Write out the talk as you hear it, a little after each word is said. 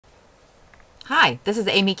Hi, this is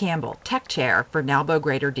Amy Campbell, Tech Chair for NAWBO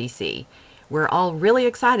Greater DC. We're all really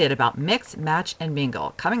excited about Mix, Match, and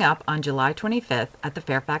Mingle coming up on July 25th at the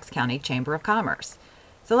Fairfax County Chamber of Commerce.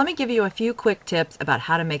 So let me give you a few quick tips about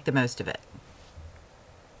how to make the most of it.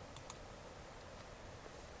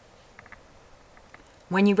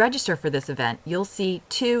 When you register for this event, you'll see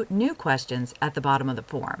two new questions at the bottom of the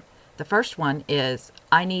form. The first one is,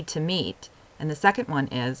 I need to meet, and the second one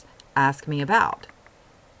is, ask me about.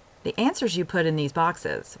 The answers you put in these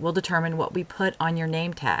boxes will determine what we put on your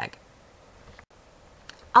name tag.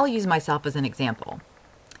 I'll use myself as an example.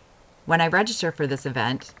 When I register for this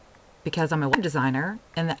event, because I'm a web designer,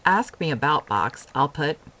 in the Ask Me About box, I'll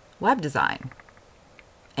put web design.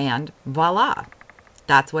 And voila,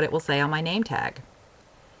 that's what it will say on my name tag.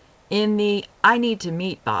 In the I need to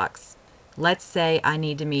meet box, let's say I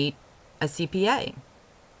need to meet a CPA.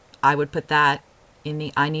 I would put that in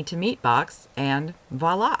the I need to meet box, and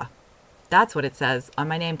voila, that's what it says on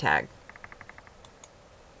my name tag.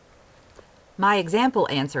 My example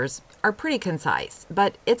answers are pretty concise,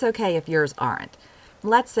 but it's okay if yours aren't.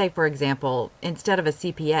 Let's say, for example, instead of a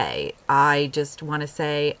CPA, I just want to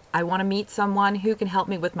say I want to meet someone who can help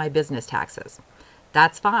me with my business taxes.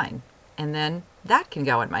 That's fine, and then that can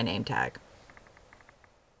go in my name tag.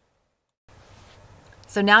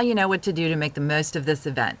 So now you know what to do to make the most of this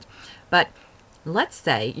event. But let's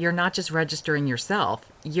say you're not just registering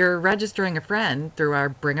yourself, you're registering a friend through our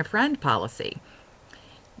Bring a Friend policy.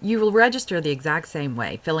 You will register the exact same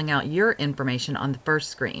way, filling out your information on the first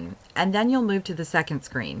screen, and then you'll move to the second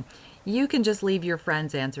screen. You can just leave your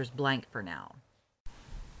friend's answers blank for now.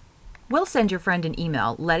 We'll send your friend an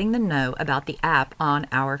email letting them know about the app on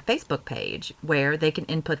our Facebook page where they can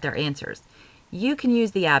input their answers. You can use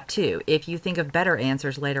the app too if you think of better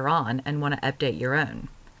answers later on and want to update your own.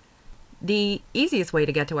 The easiest way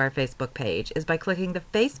to get to our Facebook page is by clicking the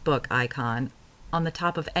Facebook icon on the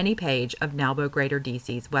top of any page of NAWBO Greater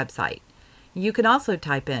DC's website. You can also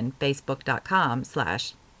type in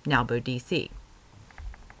facebook.com/NAWBODC.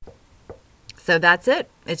 So that's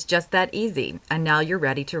it. It's just that easy, and now you're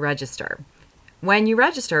ready to register. When you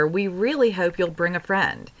register, we really hope you'll bring a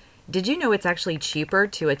friend. Did you know it's actually cheaper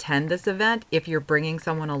to attend this event if you're bringing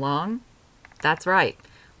someone along? That's right.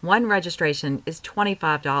 One registration is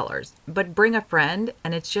 $25, but bring a friend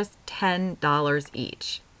and it's just $10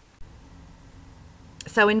 each.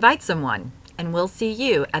 So invite someone, and we'll see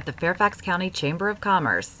you at the Fairfax County Chamber of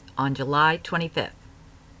Commerce on July 25th.